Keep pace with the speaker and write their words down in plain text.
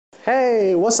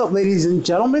Hey, what's up, ladies and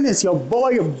gentlemen? It's your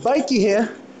boy, Bikey here.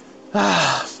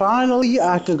 Finally,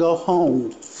 I could go home.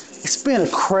 It's been a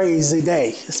crazy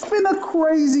day. It's been a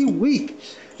crazy week.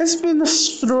 It's been a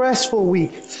stressful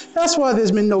week. That's why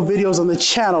there's been no videos on the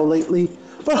channel lately.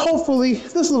 But hopefully,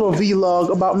 this little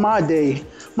vlog about my day,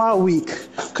 my week,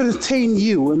 could entertain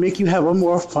you and make you have a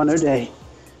more funner day.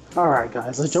 Alright,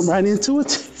 guys, let's jump right into it.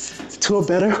 To a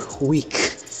better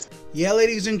week. Yeah,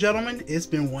 ladies and gentlemen, it's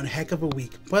been one heck of a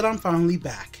week, but I'm finally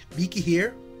back. Beaky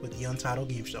here with the Untitled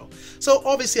Game Show. So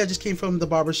obviously I just came from the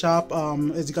barbershop,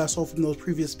 as you guys saw from those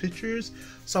previous pictures.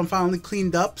 So I'm finally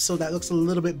cleaned up, so that looks a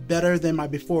little bit better than my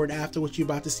before and after, which you're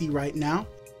about to see right now.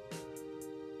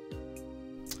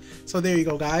 So there you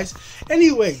go, guys.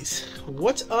 Anyways,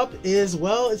 what's up is,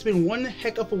 well, it's been one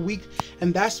heck of a week,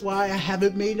 and that's why I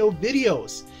haven't made no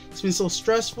videos. It's been so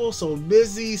stressful, so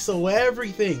busy, so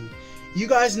everything. You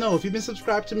guys know, if you've been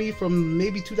subscribed to me from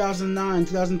maybe 2009,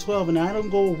 2012, and I don't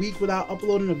go a week without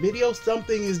uploading a video,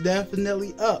 something is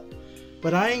definitely up.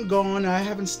 But I ain't gone, I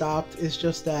haven't stopped. It's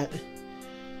just that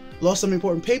lost some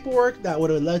important paperwork that would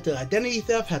have led to identity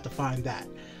theft, had to find that.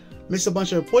 Missed a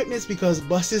bunch of appointments because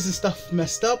buses and stuff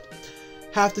messed up.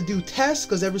 Have to do tests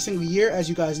because every single year, as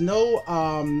you guys know,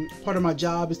 part of my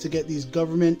job is to get these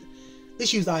government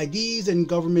issues IDs and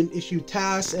government issued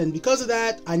tasks, and because of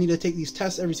that I need to take these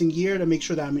tests every single year to make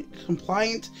sure that I'm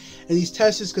compliant. And these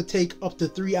tests could take up to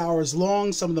 3 hours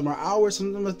long. Some of them are hours, some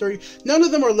of them are 30. None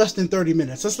of them are less than 30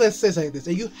 minutes. Let's say it like this,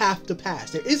 and you have to pass.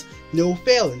 There is no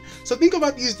failing. So think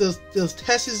about those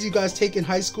tests you guys take in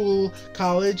high school,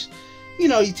 college. You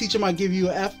know, you teach them, I give you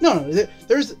an F. No,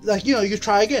 there's like, you know, you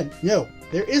try again. No,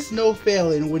 there is no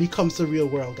failing when it comes to the real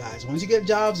world, guys. Once you get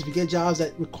jobs, if you get jobs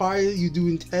that require you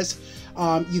doing tests,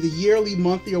 either yearly,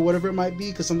 monthly, or whatever it might be,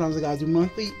 because sometimes I gotta do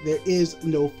monthly, there is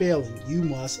no failing. You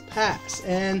must pass.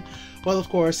 And, well, of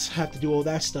course, I have to do all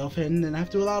that stuff, and then I have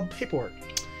to do a lot of paperwork.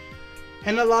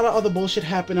 And a lot of other bullshit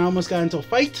happened. I almost got into a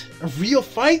fight, a real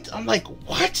fight. I'm like,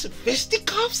 what?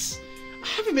 Fisticuffs? I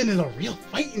haven't been in a real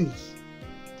fight in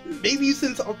maybe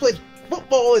since I played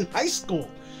football in high school.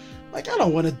 Like, I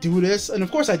don't want to do this. And of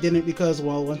course I didn't, because,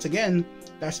 well, once again,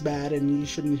 that's bad, and you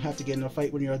shouldn't have to get in a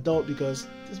fight when you're an adult, because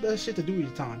there's better shit to do with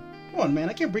your time. Come on, man,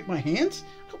 I can't break my hands.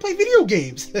 I can play video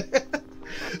games.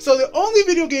 So the only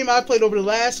video game I played over the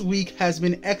last week has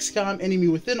been XCOM Enemy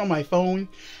Within on my phone.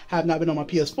 Have not been on my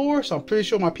PS4, so I'm pretty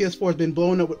sure my PS4 has been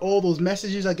blown up with all those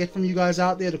messages I get from you guys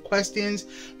out there, the questions,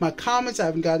 my comments. I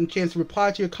haven't gotten a chance to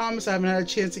reply to your comments. I haven't had a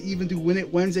chance to even do Win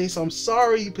It Wednesday, so I'm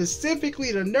sorry,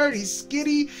 specifically the Nerdy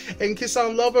Skitty and Kiss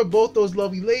on Lover, both those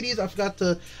lovely ladies. I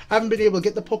haven't been able to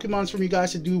get the Pokemons from you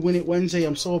guys to do Win It Wednesday.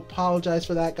 I'm so apologize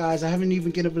for that, guys. I haven't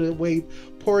even given away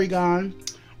Porygon.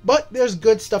 But there's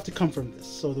good stuff to come from this.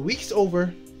 So the week's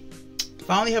over,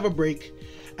 finally have a break,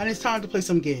 and it's time to play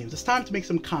some games. It's time to make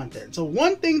some content. So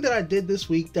one thing that I did this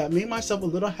week that made myself a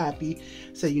little happy,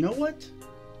 say, you know what?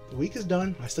 The week is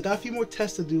done. I still got a few more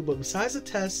tests to do, but besides the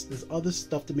tests, there's other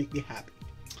stuff to make me happy.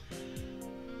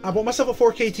 I bought myself a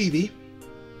 4K TV.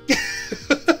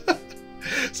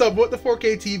 So I bought the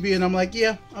 4K TV, and I'm like,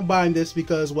 yeah, I'm buying this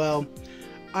because, well,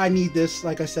 I need this.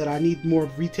 Like I said, I need more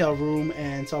retail room,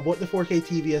 and so I bought the 4K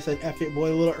TV. I said, F it,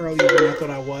 boy, a little earlier than I thought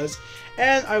I was.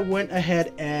 And I went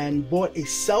ahead and bought a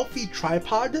selfie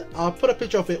tripod. I'll put a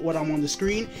picture of it when I'm on the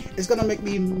screen. It's gonna make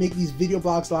me make these video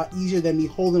vlogs a lot easier than me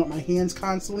holding up my hands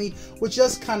constantly, which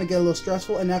does kind of get a little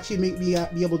stressful, and actually make me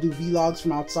be able to do vlogs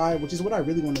from outside, which is what I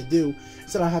really want to do,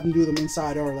 instead of having to do them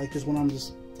inside or like just when I'm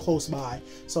just close by.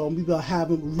 So I'm gonna have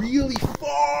them really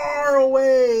far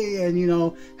away, and, you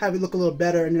know, have it look a little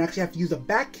better, and then actually have to use a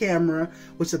back camera,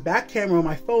 which the back camera on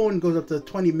my phone goes up to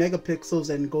 20 megapixels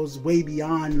and goes way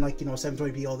beyond, like, you know,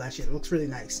 720p, all that shit. It looks really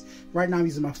nice. Right now I'm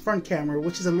using my front camera,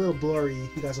 which is a little blurry.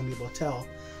 You guys won't be able to tell.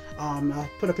 I'll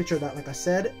put a picture of that, like I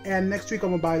said. And next week I'm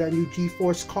gonna buy that new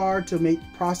GeForce card to make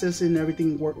processing and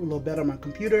everything work a little better on my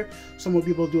computer, so I'm gonna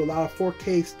be able to do a lot of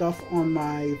 4K stuff on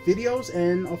my videos.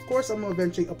 And of course I'm gonna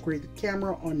eventually upgrade the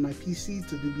camera on my PC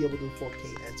to be able to do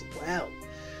 4K as well.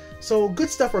 So good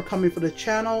stuff are coming for the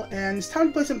channel, and it's time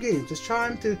to play some games. It's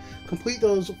time to complete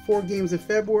those 4 games in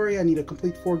February. I need to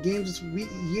complete 4 games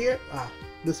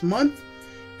this month,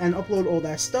 and upload all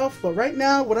that stuff. But right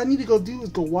now, what I need to go do is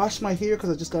go wash my hair, because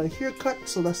I just got a haircut.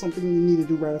 So that's something you need to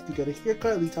do right after you get a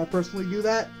haircut. At least I personally do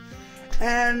that.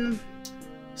 And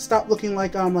stop looking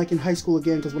like I'm like in high school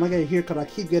again, because when I get a haircut, I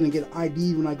keep getting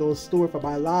ID when I go to the store. If I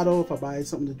buy lotto, if I buy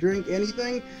something to drink,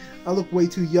 anything, I look way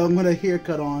too young with a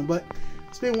haircut on. But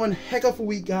it's been one heck of a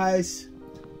week, guys.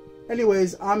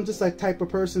 Anyways, I'm just like type of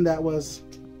person that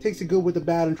takes the good with the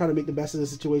bad and try to make the best of the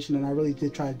situation, and I really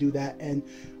did try to do that. And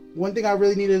One thing I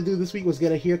really needed to do this week was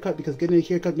get a haircut, because getting a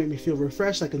haircut made me feel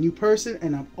refreshed like a new person,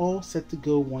 and I'm all set to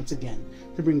go once again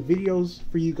to bring videos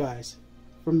for you guys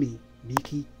from me,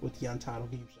 Miki, with the Untitled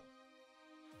Game Show.